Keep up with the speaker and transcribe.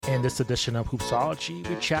In this edition of Hoopsology,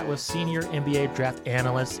 we chat with senior NBA draft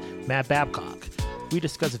analyst Matt Babcock. We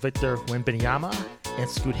discuss Victor Wembanyama and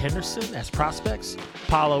Scoot Henderson as prospects,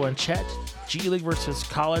 Paolo and Chet, G League versus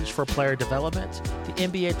college for player development, the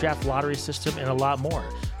NBA draft lottery system, and a lot more.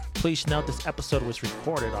 Please note this episode was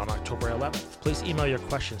recorded on October 11th. Please email your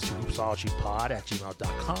questions to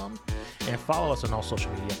hoopsologypod@gmail.com and follow us on all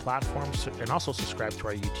social media platforms, and also subscribe to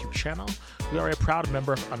our YouTube channel. We are a proud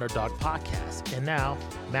member of Underdog Podcast. And now,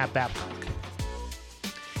 Matt Babcock.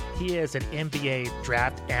 He is an NBA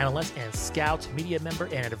draft analyst and scout, media member,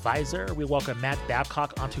 and advisor. We welcome Matt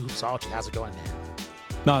Babcock onto Hoopsology. How's it going, man?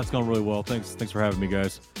 No, it's going really well. Thanks for having me,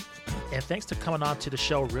 guys. And thanks for coming on to the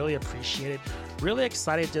show. Really appreciate it. Really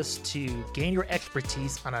excited just to gain your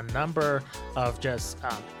expertise on a number of just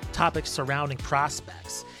topics surrounding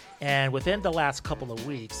prospects. And within the last couple of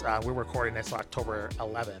weeks, we're recording this October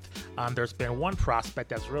 11th, there's been one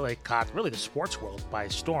prospect that's really caught the sports world by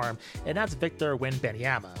storm, and that's Victor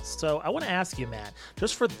Wembanyama. So I want to ask you, Matt,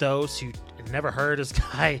 just for those who never heard this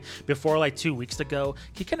guy before like 2 weeks ago, can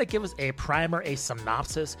you kind of give us a primer, a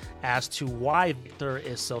synopsis as to why Victor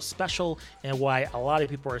is so special and why a lot of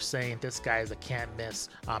people are saying this guy is a can't-miss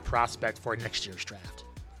prospect for next year's draft?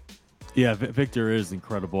 Yeah, Victor is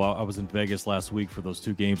incredible. I was in Vegas last week for those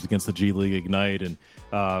two games against the G League Ignite, and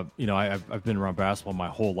I've been around basketball my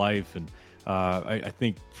whole life, and I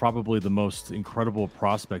think probably the most incredible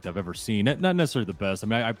prospect I've ever seen. Not necessarily the best. I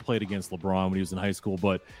mean, I played against LeBron when he was in high school,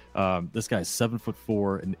 but this guy's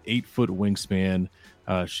 7'4", an 8-foot wingspan,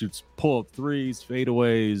 shoots pull-up threes,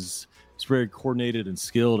 fadeaways. He's very coordinated and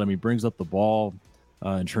skilled. I mean, brings up the ball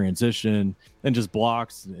in transition and just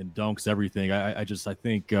blocks and dunks everything. I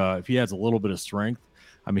think if he has a little bit of strength,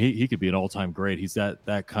 I mean, he could be an all-time great. He's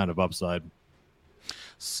that kind of upside.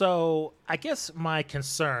 So I guess my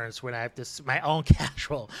concerns when I have my own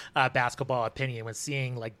casual basketball opinion when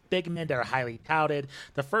seeing like big men that are highly touted,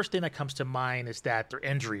 the first thing that comes to mind is that they're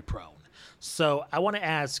injury prone. So I want to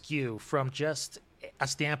ask you, from just a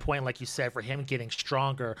standpoint, like you said, for him getting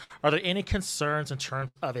stronger, are there any concerns in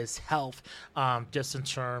terms of his health, just in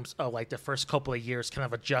terms of like the first couple of years kind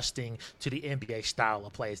of adjusting to the NBA style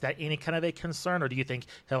of play? Is that any kind of a concern, or do you think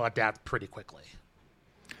he'll adapt pretty quickly?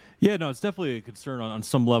 Yeah, no, it's definitely a concern on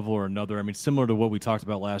some level or another. I mean, similar to what we talked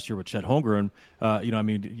about last year with Chet Holmgren,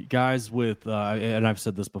 guys with, and I've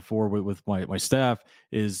said this before with my staff,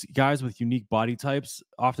 is guys with unique body types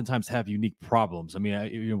oftentimes have unique problems. I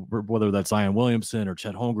mean, whether that's Zion Williamson or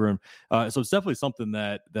Chet Holmgren. So it's definitely something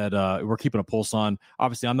that we're keeping a pulse on.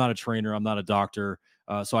 Obviously, I'm not a trainer. I'm not a doctor.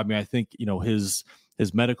 So, I mean, I think,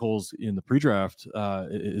 his medicals in the pre-draft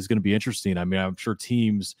is going to be interesting. I mean, I'm sure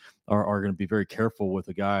teams are going to be very careful with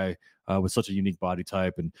a guy with such a unique body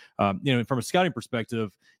type. And, from a scouting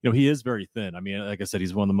perspective, he is very thin. I mean, like I said,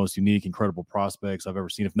 he's one of the most unique, incredible prospects I've ever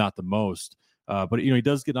seen, if not the most. But he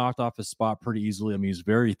does get knocked off his spot pretty easily. I mean, he's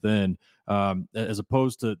very thin, as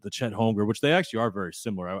opposed to the Chet Holmgren, which they actually are very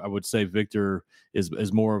similar. I would say Victor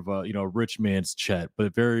is more of a rich man's Chet,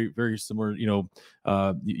 but very, very similar.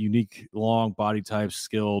 Unique, long body type,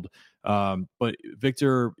 skilled. But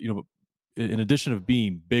Victor, in addition of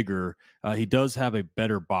being bigger, he does have a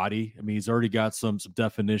better body. I mean, he's already got some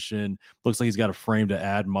definition. Looks like he's got a frame to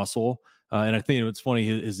add muscle. And I think it's funny.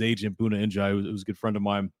 His agent Buna Injai, who was a good friend of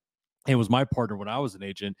mine, and was my partner when I was an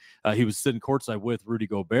agent. He was sitting courtside with Rudy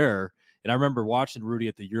Gobert. And I remember watching Rudy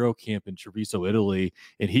at the Euro camp in Treviso, Italy,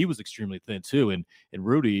 and he was extremely thin too. And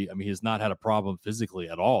Rudy, I mean, he has not had a problem physically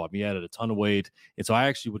at all. I mean, he added a ton of weight. And so I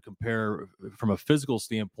actually would compare, from a physical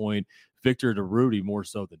standpoint, Victor to Rudy more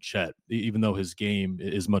so than Chet, even though his game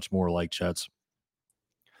is much more like Chet's.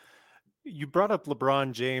 You brought up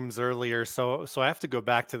LeBron James earlier, so I have to go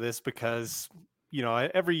back to this because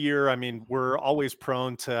every year, I mean, we're always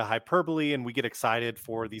prone to hyperbole and we get excited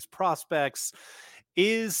for these prospects.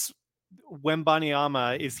 Is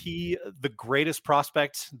Wembanyama, is he the greatest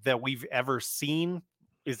prospect that we've ever seen?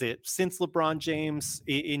 Is it since LeBron James?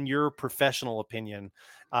 In your professional opinion,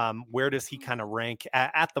 where does he kind of rank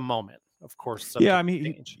at the moment? Of course. Yeah, I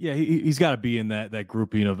mean, he's got to be in that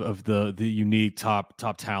grouping of the unique top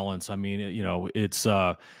talents. I mean, it's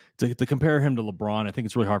to compare him to LeBron, I think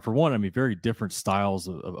it's really hard. For one, I mean, very different styles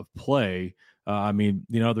of play. I mean,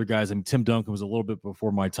 other guys, I mean, Tim Duncan was a little bit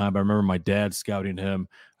before my time, but I remember my dad scouting him,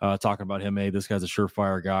 talking about him. Hey, this guy's a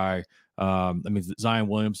surefire guy. I mean, Zion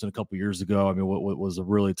Williamson a couple years ago, I mean, what was a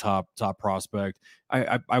really top prospect.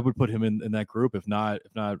 I would put him in that group, if not,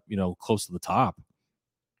 close to the top.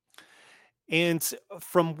 And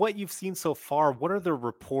from what you've seen so far, what are the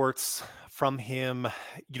reports from him,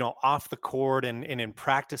 off the court and in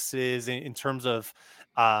practices in terms of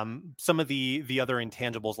some of the other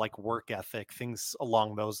intangibles like work ethic, things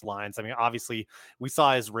along those lines? I mean, obviously, we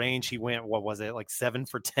saw his range. He went, what was it, like 7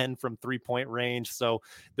 for 10 from 3-point range. So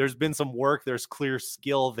there's been some work. There's clear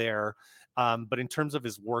skill there. But in terms of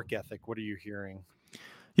his work ethic, what are you hearing?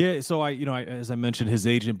 Yeah, so as I mentioned, his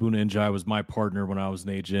agent Boona Njai was my partner when I was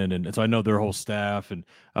an agent, and so I know their whole staff, and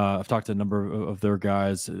I've talked to a number of their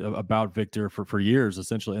guys about Victor for years,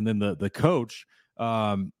 essentially. And then the coach,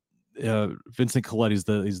 Vincent Coletti's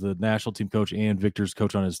he's the national team coach and Victor's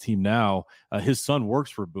coach on his team now. His son works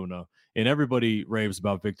for Boona, and everybody raves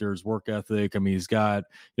about Victor's work ethic. I mean, he's got,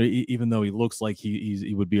 even though he looks like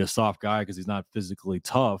he would be a soft guy because he's not physically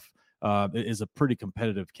tough, is a pretty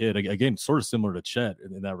competitive kid. Again, sort of similar to Chet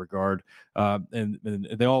in that regard. And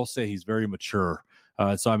they all say he's very mature.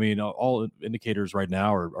 So, I mean, all indicators right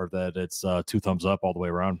now are that it's 2 thumbs up all the way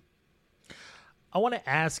around. I want to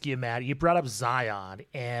ask you, Matt, you brought up Zion,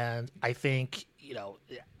 and I think,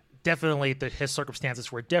 definitely his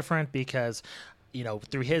circumstances were different because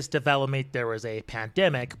through his development, there was a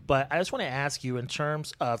pandemic. But I just want to ask you, in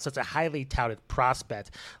terms of such a highly touted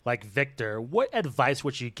prospect like Victor, what advice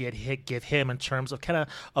would you give him in terms of kind of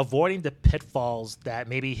avoiding the pitfalls that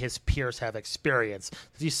maybe his peers have experienced?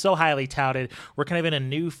 He's so highly touted. We're kind of in a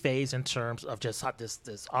new phase in terms of just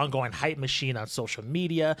this ongoing hype machine on social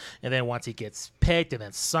media. And then once he gets picked, and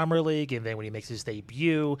then Summer League, and then when he makes his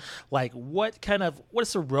debut, like what's the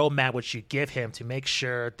roadmap would you give him to make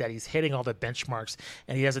sure that he's hitting all the benchmarks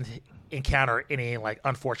and he doesn't encounter any like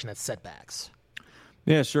unfortunate setbacks?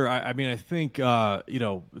 Yeah, sure. I mean, I think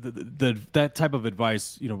that type of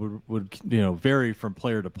advice would vary from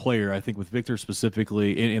player to player. I think with Victor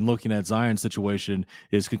specifically, in looking at Zion's situation,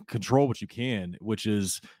 is control what you can, which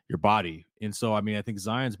is your body. And so, I mean, I think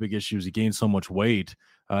Zion's big issue is he gained so much weight.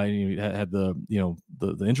 And he had the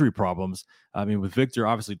injury problems. I mean, with Victor,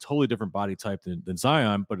 obviously totally different body type than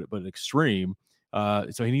Zion, but extreme.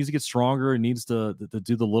 So he needs to get stronger. He needs to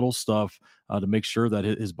do the little stuff to make sure that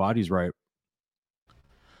his body's right.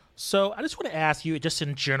 So I just want to ask you, just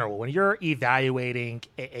in general, when you're evaluating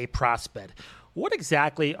a prospect, what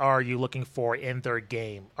exactly are you looking for in their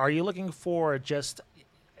game? Are you looking for just,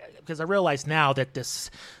 because I realize now that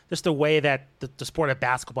just the way that the sport of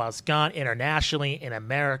basketball has gone internationally in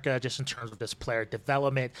America, just in terms of this player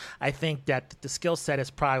development, I think that the skill set has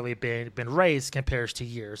probably been raised compared to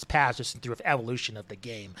years past, just through the evolution of the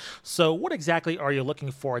game. So what exactly are you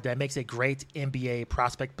looking for that makes a great NBA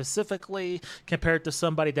prospect specifically compared to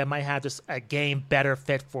somebody that might have just a game better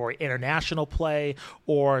fit for international play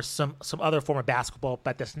or some other form of basketball,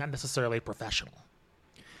 but that's not necessarily professional?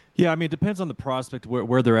 Yeah, I mean, it depends on the prospect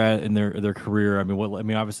where they're at in their career. I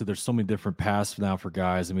mean, obviously, there's so many different paths now for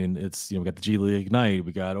guys. I mean, it's we got the G League Ignite,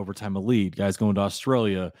 we got Overtime Elite, guys going to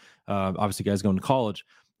Australia, obviously, guys going to college.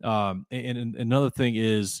 And another thing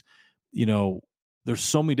is, you know, there's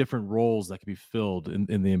so many different roles that can be filled in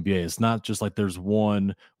the NBA. It's not just like there's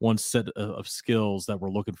one set of skills that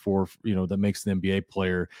we're looking for, that makes an NBA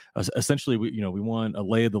player. Essentially, we want a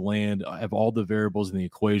lay of the land, have all the variables in the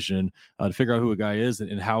equation to figure out who a guy is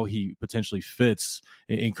and how he potentially fits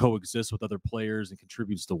and coexists with other players and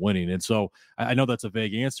contributes to winning. And so I know that's a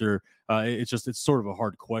vague answer. It's sort of a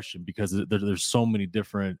hard question because there's so many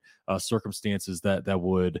different circumstances that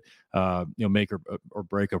would make or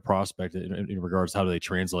break a prospect in regards to how do they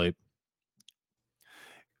translate.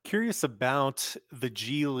 Curious about the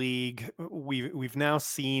G League. We've now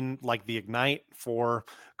seen like the Ignite for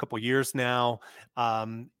a couple years now,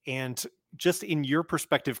 and just in your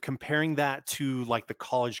perspective, comparing that to like the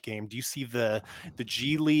college game, do you see the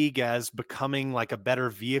G League as becoming like a better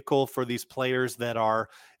vehicle for these players that are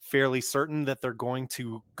fairly certain that they're going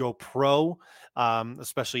to go pro,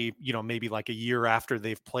 especially maybe like a year after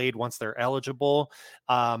they've played once they're eligible?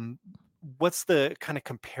 What's the kind of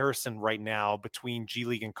comparison right now between G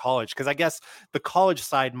League and college? Because I guess the college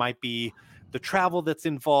side might be the travel that's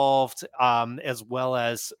involved, as well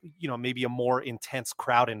as maybe a more intense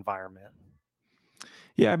crowd environment.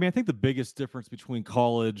 Yeah, I mean, I think the biggest difference between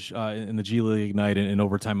college and the G League Ignite and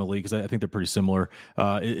Overtime Elite, because I think they're pretty similar,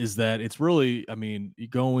 is that it's really, I mean,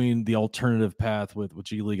 going the alternative path with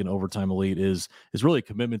G League and Overtime Elite is really a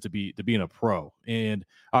commitment to being a pro. And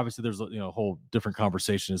obviously, there's a whole different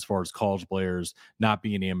conversation as far as college players not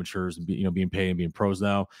being amateurs and being paid and being pros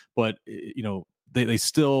now. But they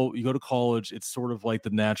still, you go to college, it's sort of like the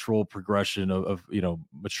natural progression of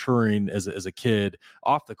maturing as a kid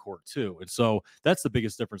off the court too. And so that's the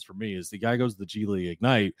biggest difference for me is the guy goes to the G League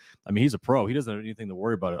Ignite. I mean, he's a pro. He doesn't have anything to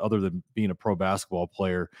worry about it other than being a pro basketball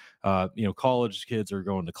player. College kids are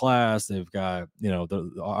going to class. They've got,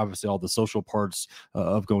 obviously all the social parts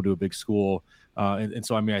of going to a big school. And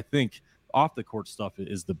so, I mean, I think off the court stuff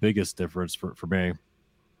is the biggest difference for me.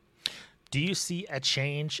 Do you see a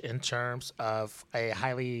change in terms of a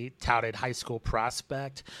highly touted high school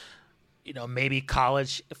prospect? Maybe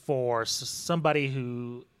college for somebody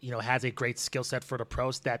who, has a great skill set for the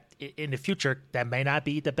pros that in the future, that may not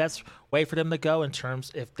be the best way for them to go in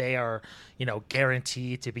terms if they are,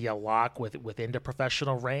 guaranteed to be a lock within the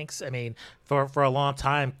professional ranks. I mean, for a long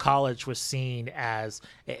time, college was seen as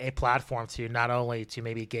a platform to not only to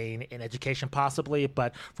maybe gain an education possibly,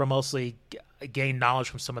 but for mostly gain knowledge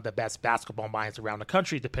from some of the best basketball minds around the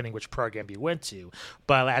country, depending which program you went to.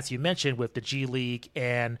 But as you mentioned, with the G League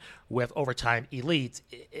and with Overtime Elite,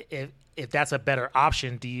 if that's a better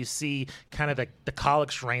option, do you see kind of the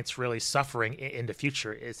college ranks really suffering in the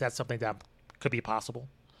future? Is that something that could be possible?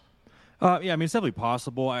 Yeah, I mean, it's definitely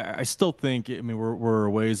possible. I still think, I mean, we're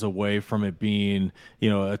a ways away from it being,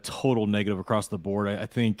 a total negative across the board. I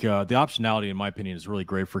think the optionality, in my opinion, is really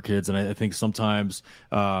great for kids. And I think sometimes,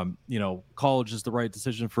 college is the right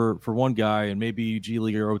decision for one guy, and maybe G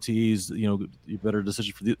League or OTEs, a better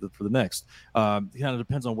decision for the next. It kind of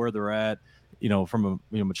depends on where they're at, from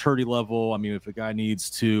a maturity level. I mean, if a guy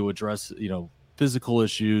needs to address, physical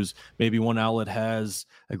issues, maybe one outlet has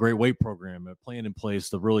a great weight program, a plan in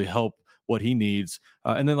place to really help what he needs.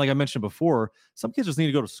 And then, like I mentioned before, some kids just need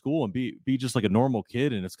to go to school and be just like a normal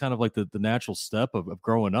kid. And it's kind of like the natural step of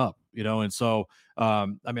growing up, And so, I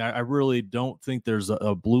mean, I really don't think there's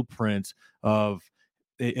a blueprint of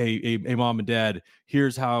a mom and dad.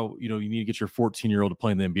 Here's how, you need to get your 14-year-old to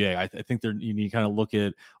play in the NBA. I think you need to kind of look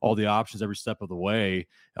at all the options every step of the way.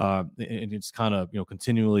 And it's kind of,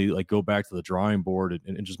 continually like go back to the drawing board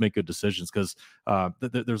and just make good decisions. Cause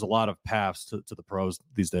there's a lot of paths to the pros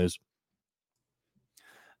these days.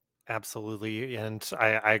 Absolutely. And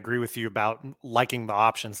I agree with you about liking the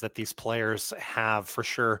options that these players have for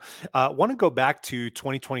sure. Want to go back to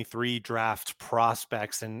 2023 draft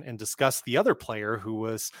prospects and discuss the other player who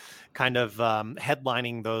was kind of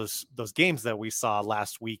headlining those games that we saw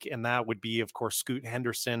last week. And that would be, of course, Scoot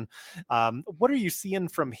Henderson. What are you seeing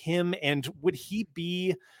from him? And would he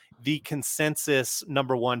be the consensus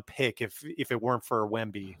number one pick if it weren't for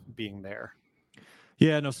Wemby being there?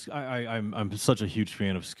 Yeah, no, I'm such a huge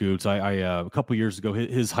fan of Scoots. I a couple years ago,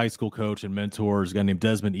 his high school coach and mentor is a guy named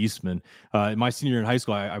Desmond Eastman. In my senior year in high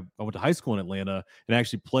school, I went to high school in Atlanta and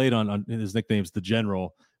actually played on his nickname's the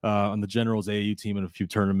General. On the General's AAU team in a few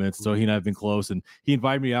tournaments. So he and I have been close, and he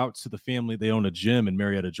invited me out to the family. They own a gym in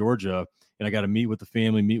Marietta, Georgia, and I got to meet with the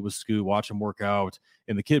family, meet with Scoot, watch him work out.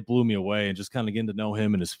 And the kid blew me away, and just kind of getting to know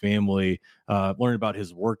him and his family, learning about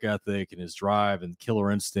his work ethic and his drive and killer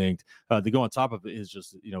instinct. To go on top of it is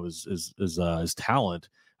just, his talent.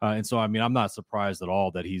 And so, I mean, I'm not surprised at all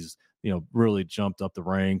that he's, really jumped up the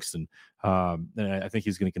ranks. And I think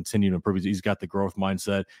he's going to continue to improve. He's got the growth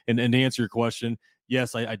mindset. And to answer your question,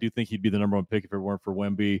 yes, I do think he'd be the number one pick if it weren't for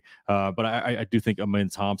Wemby. But I do think Amin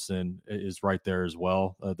Thompson is right there as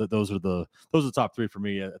well. Those are the top three for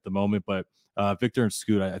me at the moment. But Victor and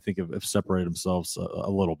Scoot, I think have separated themselves a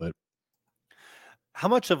little bit. How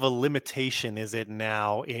much of a limitation is it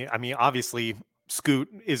now? I mean, obviously, Scoot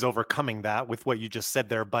is overcoming that with what you just said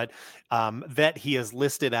there, but that he is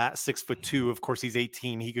listed at 6'2". Of course, he's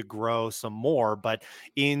 18. He could grow some more, but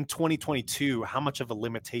in 2022, how much of a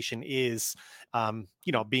limitation is,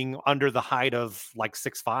 being under the height of like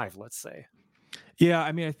 6'5", let's say? Yeah,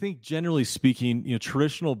 I mean, I think generally speaking,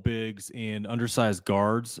 traditional bigs and undersized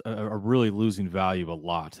guards are really losing value a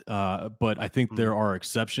lot. But I think there are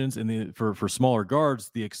exceptions, and for smaller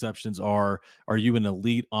guards, the exceptions are you an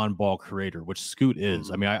elite on ball creator, which Scoot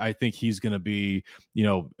is. I mean, I think he's going to be,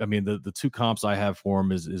 I mean, the two comps I have for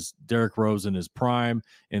him is Derrick Rose in his prime,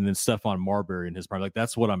 and then Stephon Marbury in his prime. Like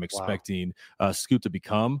that's what I'm expecting Scoot to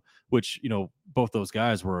become. Which both those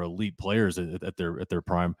guys were elite players at their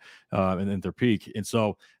prime and at their peak. And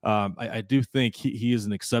so I do think he is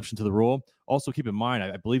an exception to the rule. Also, keep in mind,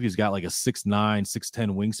 I believe he's got like a 6'9",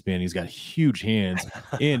 6'10" wingspan. He's got huge hands,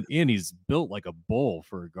 and he's built like a bull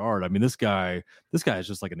for a guard. I mean, this guy is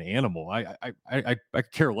just like an animal. I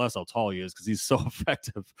care less how tall he is because he's so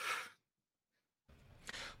effective.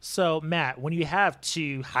 So, Matt, when you have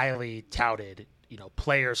two highly touted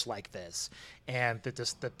players like this, and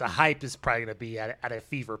that the hype is probably going to be at a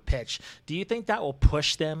fever pitch. Do you think that will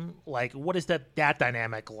push them? Like, what is that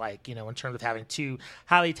dynamic like? In terms of having two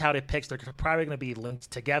highly touted picks, they're probably going to be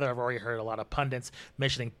linked together. I've already heard a lot of pundits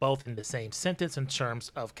mentioning both in the same sentence in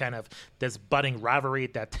terms of kind of this budding rivalry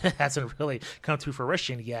that hasn't really come to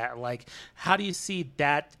fruition yet. Like, how do you see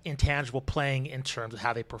that intangible playing in terms of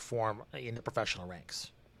how they perform in the professional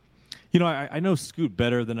ranks? I know Scoot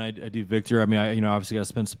better than I do Victor. I mean, obviously got to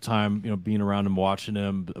spend some time, being around him, watching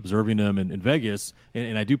him, observing him in Vegas.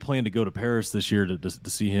 And I do plan to go to Paris this year to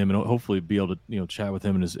see him and hopefully be able to, chat with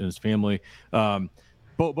him and his family.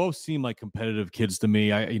 Both seem like competitive kids to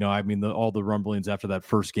me. All the rumblings after that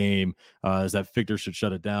first game is that Victor should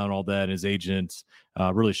shut it down, all that. And his agent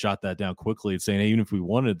really shot that down quickly and saying, hey, even if we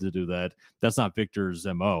wanted to do that, that's not Victor's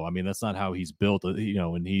MO. I mean, that's not how he's built,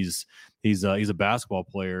 and he's a basketball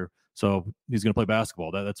player. So he's going to play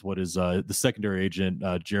basketball. That's what his the secondary agent,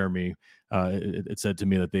 Jeremy, it said to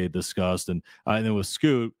me that they had discussed. And then with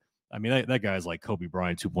Scoot, I mean, that guy's like Kobe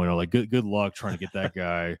Bryant 2.0. Like, good luck trying to get that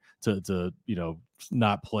guy to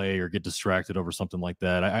not play or get distracted over something like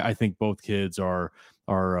that. I think both kids are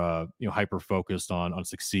hyper focused on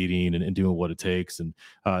succeeding and doing what it takes. And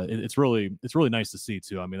it's really nice to see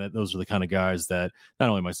too. I mean, those are the kind of guys that not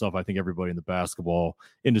only myself, I think everybody in the basketball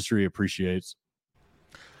industry appreciates.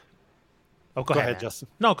 Oh, go ahead, Justin.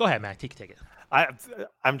 No, go ahead, Matt. Take it.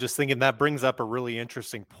 I'm just thinking that brings up a really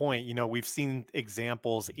interesting point. We've seen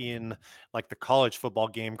examples in like the college football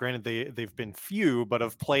game. Granted, they've been few, but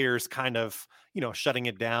of players kind of, shutting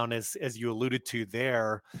it down as you alluded to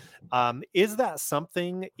there. Is that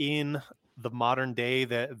something in the modern day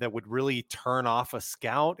that would really turn off a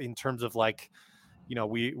scout in terms of like,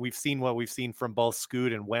 we've seen what we've seen from both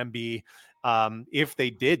Scoot and Wemby. If they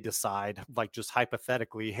did decide, like just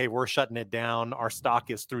hypothetically, hey, we're shutting it down, our stock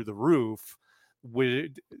is through the roof,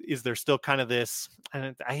 is there still kind of this,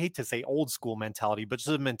 and I hate to say old school mentality, but just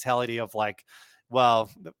a mentality of like, well,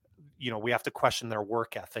 we have to question their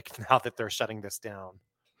work ethic now that they're shutting this down?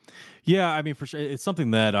 Yeah, I mean, for sure, it's something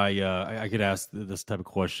that I get asked this type of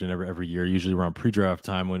question every year, usually around pre-draft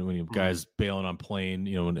time when guys bailing on playing,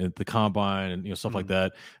 and at the combine and stuff like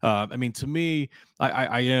that. I mean, to me,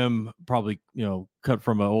 I am probably cut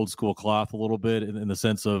from an old school cloth a little bit in the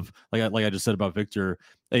sense of like I just said about Victor.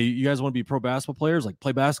 Hey, you guys want to be pro basketball players? Like,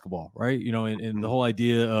 play basketball, right? And the whole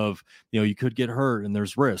idea of you could get hurt and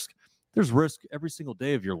there's risk. There's risk every single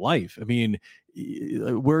day of your life. I mean,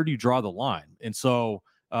 where do you draw the line? And so.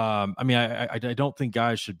 I mean, I don't think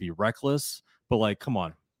guys should be reckless, but like, come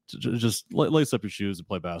on, just lace up your shoes and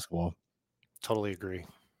play basketball. Totally agree.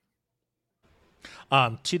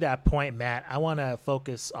 To that point, Matt, I want to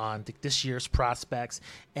focus on this year's prospects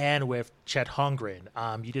and with Chet Holmgren.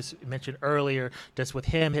 You just mentioned earlier, just with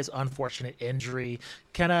him, his unfortunate injury,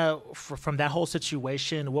 kind of from that whole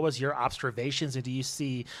situation, what was your observations? And do you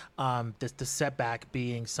see the setback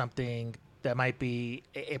being something that might be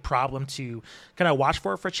a problem to kind of watch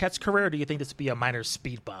for Chet's career? Or do you think this would be a minor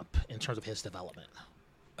speed bump in terms of his development?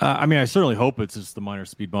 I mean, I certainly hope it's just the minor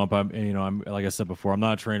speed bump. I'm like I said before, I'm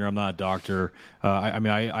not a trainer, I'm not a doctor.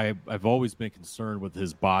 I've always been concerned with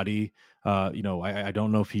his body. I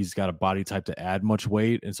don't know if he's got a body type to add much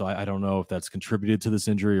weight, and so I don't know if that's contributed to this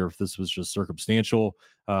injury or if this was just circumstantial.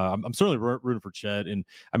 I'm certainly rooting for Chet, and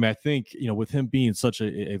I mean, I think with him being such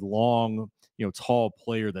a long, tall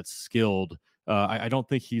player that's skilled. I don't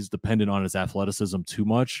think he's dependent on his athleticism too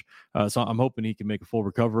much. So I'm hoping he can make a full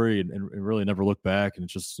recovery and really never look back. And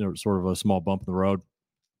it's just sort of a small bump in the road.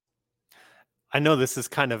 I know this is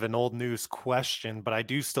kind of an old news question, but I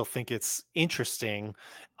do still think it's interesting.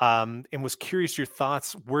 And was curious your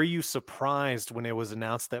thoughts. Were you surprised when it was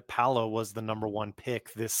announced that Paolo was the number one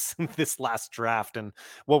pick this last draft? And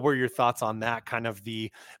what were your thoughts on that? Kind of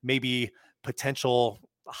the maybe potential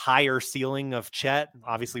higher ceiling of Chet?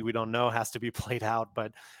 Obviously, we don't know, has to be played out,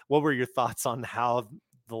 but what were your thoughts on how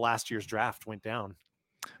the last year's draft went down?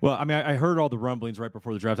 Well, I mean, I heard all the rumblings right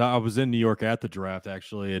before the draft. I was in New York at the draft,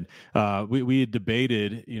 actually, and we had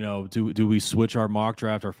debated, do we switch our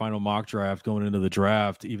final mock draft going into the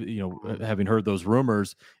draft, even, having heard those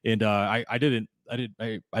rumors, and I didn't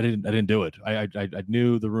do it. I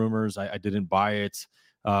knew the rumors. I didn't buy it.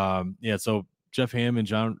 So Jeff Hammond,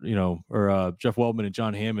 Jeff Wellman and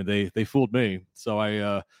John Hammond, they fooled me. So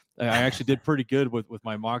I actually did pretty good with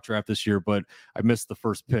my mock draft this year, but I missed the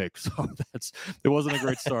first pick. So it wasn't a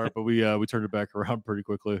great start, but we turned it back around pretty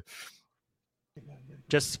quickly.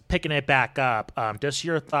 Just picking it back up, just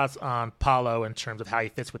your thoughts on Paolo in terms of how he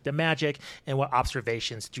fits with the Magic and what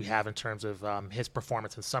observations do you have in terms of his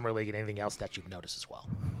performance in Summer League and anything else that you've noticed as well?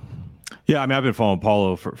 Yeah, I mean, I've been following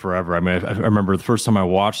Paulo for forever. I mean, I remember the first time I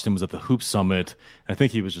watched him was at the Hoop Summit. I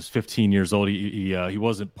think he was just 15 years old. He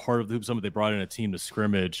wasn't part of the Hoop Summit. They brought in a team to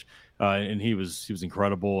scrimmage, and he was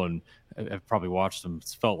incredible. And I've probably watched him.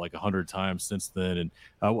 It's felt like 100 times since then. And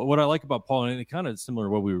what I like about Paulo, and it kind of similar to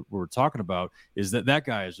what we were talking about, is that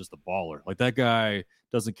guy is just a baller. Like that guy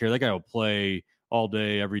doesn't care. That guy will play all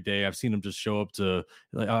day, every day. I've seen him just show up to.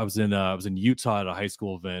 Like, I was in Utah at a high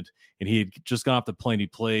school event, and he had just gone off the plane. He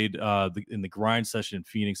played in the grind session in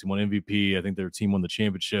Phoenix and won MVP. I think their team won the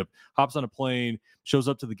championship. Hops on a plane, shows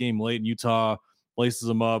up to the game late in Utah, laces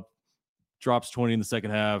them up, drops 20 in the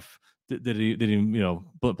second half. Did he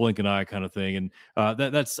blink an eye kind of thing. And I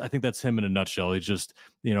think that's him in a nutshell. He's just,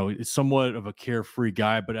 he's somewhat of a carefree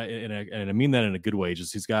guy, but and I mean that in a good way.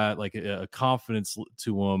 Just he's got like a confidence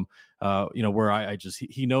to him, where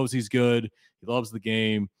he knows he's good. He loves the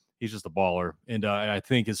game. He's just a baller. And I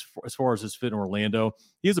think as far as his fit in Orlando,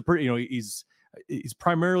 he is a pretty, he's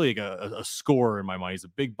primarily like a scorer in my mind. He's a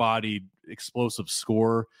big bodied, explosive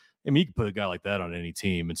scorer. I mean, you can put a guy like that on any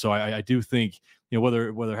team. And so I do think, whether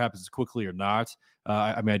it happens quickly or not,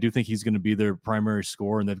 I mean, I do think he's going to be their primary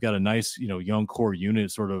scorer, and they've got a nice, young core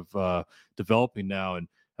unit sort of developing now. And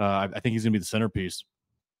I think he's going to be the centerpiece.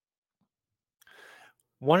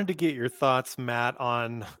 Wanted to get your thoughts, Matt,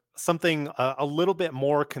 on something a little bit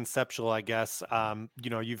more conceptual, I guess.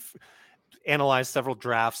 You've analyzed several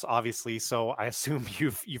drafts, obviously, so I assume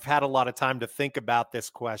you've had a lot of time to think about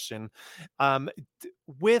this question.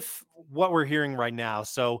 With what we're hearing right now,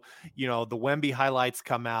 so the Wemby highlights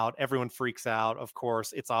come out, everyone freaks out. Of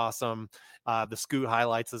course, it's awesome. The Scoot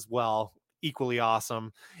highlights as well, equally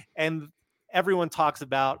awesome, and everyone talks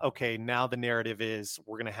about, okay, now the narrative is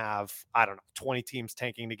we're going to have, I don't know, 20 teams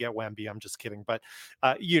tanking to get Wemby. I'm just kidding. But,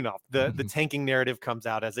 the tanking narrative comes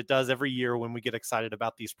out as it does every year when we get excited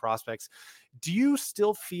about these prospects. Do you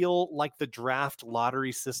still feel like the draft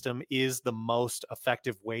lottery system is the most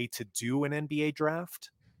effective way to do an NBA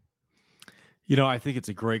draft? I think it's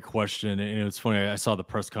a great question. And it's funny. I saw the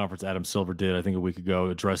press conference Adam Silver did, I think a week ago,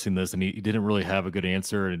 addressing this, and he didn't really have a good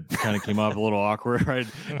answer, and it kind of came off a little awkward. Right?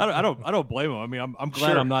 I don't blame him. I mean, I'm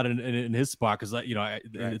glad I'm not in his spot, because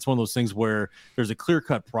it's one of those things where there's a clear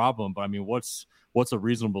cut problem, but I mean, what's a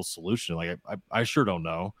reasonable solution? Like I sure don't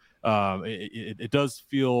know. It does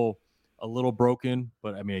feel a little broken,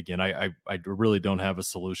 but I mean, again, I really don't have a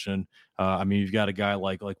solution. I mean, you've got a guy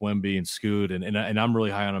like Wemby and Scoot, and I'm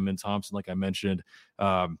really high on him in Thompson, like I mentioned.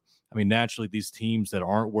 I mean, naturally, these teams that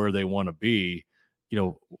aren't where they want to be,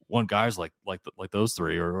 want guys like those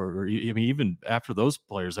three, or I mean, even after those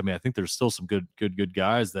players, I mean, I think there's still some good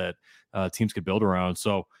guys that teams could build around.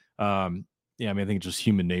 So, I mean, I think it's just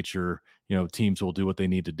human nature. Teams will do what they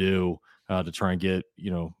need to do to try and get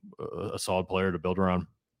a solid player to build around.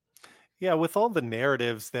 Yeah, with all the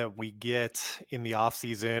narratives that we get in the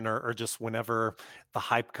offseason, or just whenever the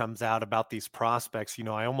hype comes out about these prospects,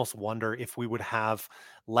 I almost wonder if we would have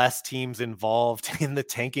less teams involved in the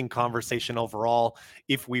tanking conversation overall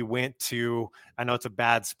if we went to, I know it's a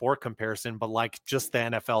bad sport comparison, but like just the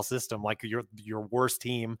NFL system, like your worst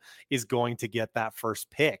team is going to get that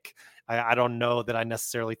first pick. I don't know that I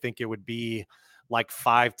necessarily think it would be like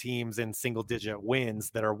 5 teams in single digit wins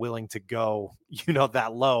that are willing to go,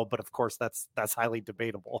 that low. But of course, that's highly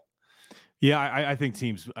debatable. Yeah, I think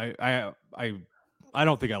teams. I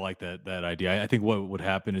don't think I like that idea. I think what would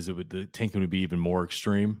happen is the tanking would be even more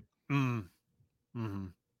extreme. Mm-hmm.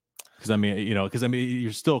 Because I mean,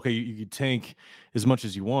 you're still okay. You can tank as much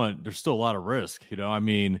as you want. There's still a lot of risk. I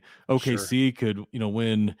mean, OKC could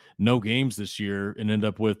win no games this year and end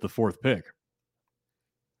up with the 4th pick.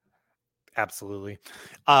 Absolutely.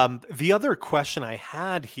 The other question I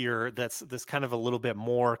had here that's kind of a little bit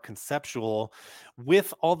more conceptual,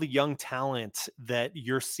 with all the young talent that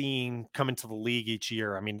you're seeing come into the league each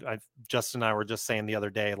year. I mean, Justin and I were just saying the other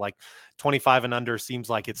day, like 25 and under seems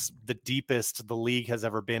like it's the deepest the league has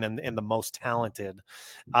ever been, and the most talented.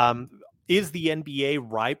 Is the NBA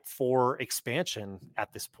ripe for expansion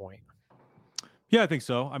at this point? Yeah, I think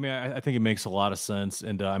so. I mean, I think it makes a lot of sense,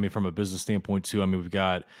 and I mean, from a business standpoint too. I mean, we've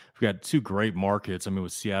got 2 great markets. I mean,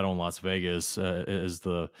 with Seattle and Las Vegas as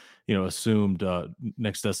the assumed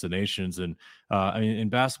next destinations, and I mean,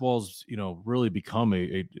 and basketball's really become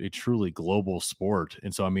a truly global sport,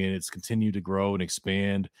 and so I mean, it's continued to grow and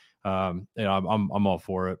expand. And I'm all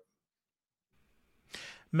for it.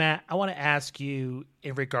 Matt, I want to ask you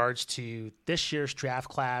in regards to this year's draft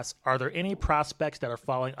class, are there any prospects that are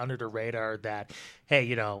falling under the radar that,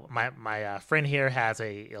 hey, my friend here has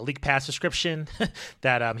a league pass subscription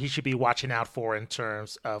that he should be watching out for in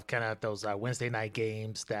terms of kind of those Wednesday night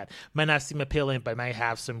games that might not seem appealing, but might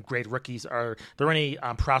have some great rookies? Are there any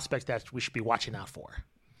prospects that we should be watching out for?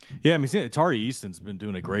 Yeah, I mean, Tari Easton's been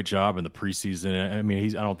doing a great job in the preseason. I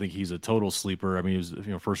mean, I don't think he's a total sleeper. I mean,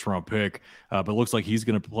 he was first round pick, but it looks like he's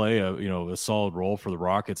going to play a solid role for the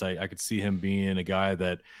Rockets. I could see him being a guy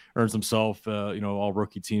that earns himself all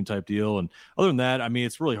rookie team type deal. And other than that, I mean,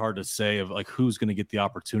 it's really hard to say of like who's going to get the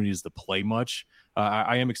opportunities to play much.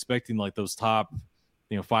 I am expecting like those top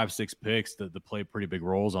 5-6 picks to play pretty big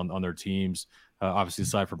roles on their teams. Obviously,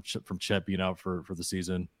 aside from Chet being out for the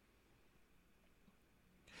season.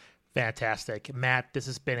 Fantastic. Matt, this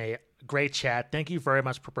has been a great chat. Thank you very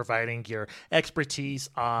much for providing your expertise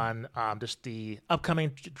on just the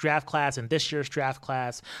upcoming draft class and this year's draft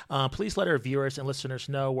class. Please let our viewers and listeners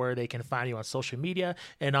know where they can find you on social media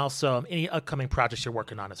and also any upcoming projects you're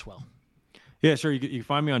working on as well. Yeah, sure. You can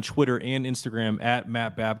find me on Twitter and Instagram at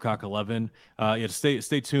Matt Babcock 11. Stay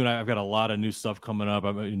tuned. I've got a lot of new stuff coming up.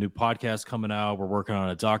 I've a new podcast coming out. We're working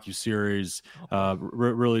on a docuseries.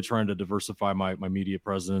 Really trying to diversify my media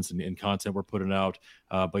presence and content we're putting out.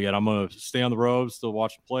 But I'm going to stay on the road, still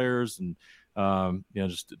watching players, and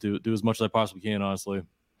just do as much as I possibly can. Honestly.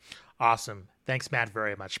 Awesome. Thanks, Matt.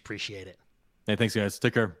 Very much. Appreciate it. Hey, thanks, guys.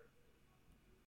 Take care.